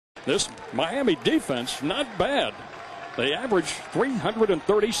This Miami defense, not bad. They average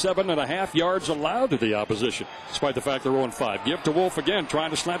 337.5 yards allowed to the opposition, despite the fact they're 0-5. Give to Wolfe again,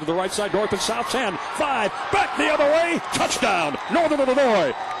 trying to slant to the right side, north and south 10, 5, back the other way, touchdown, Northern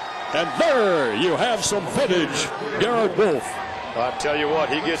Illinois. And there you have some vintage Garrett Wolfe. I tell you what,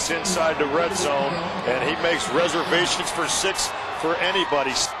 he gets inside the red zone, and he makes reservations for 6 for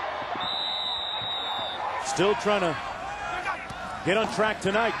anybody. Still trying to get on track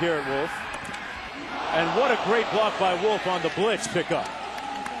tonight, Garrett Wolfe. And what a great block by Wolfe on the blitz pickup.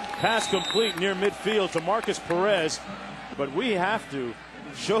 Pass complete near midfield to Marcus Perez. But we have to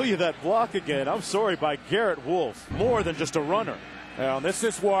show you that block again. I'm sorry, by Garrett Wolfe. More than just a runner. Well, this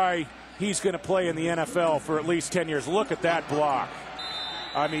is why he's going to play in the NFL for at least 10 years. Look at that block.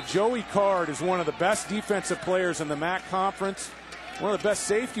 I mean, Joey Card is one of the best defensive players in the MAC conference. One of the best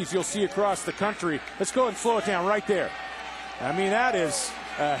safeties you'll see across the country. Let's go and slow it down right there. I mean, that is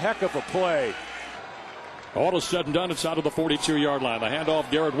a heck of a play. All is said and done, it's out of the 42-yard line. The handoff,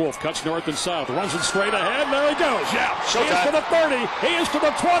 Garrett Wolfe cuts north and south, runs it straight ahead. There he goes. Yeah, he is to the 30. He is to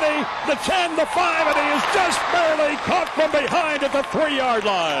the 20, the 10, the 5, and he is just barely caught from behind at the 3-yard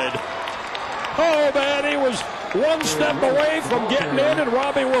line. Oh, man, he was one step away from getting in, and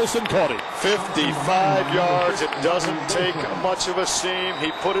Robbie Wilson caught him. 55 yards. It doesn't take much of a seam.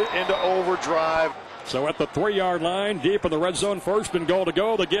 He put it into overdrive. So at the 3-yard line, deep in the red zone, first and goal to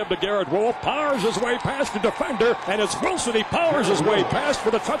go. The give to Garrett Wolfe. Powers his way past the defender, and it's Wilson. He powers his way past for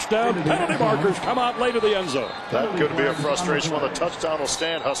the touchdown. Penalty markers come out late to the end zone. That could be a frustration when the touchdown will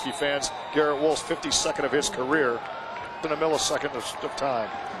stand, Husky fans. Garrett Wolfe's 52nd of his career in a millisecond of time.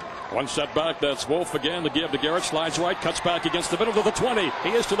 One step back, that's Wolfe again. The give to Garrett, slides right, cuts back against the middle to the 20. He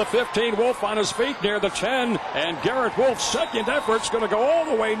is to the 15. Wolfe on his feet near the 10. And Garrett Wolfe's second effort's going to go all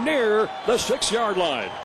the way near the 6-yard line.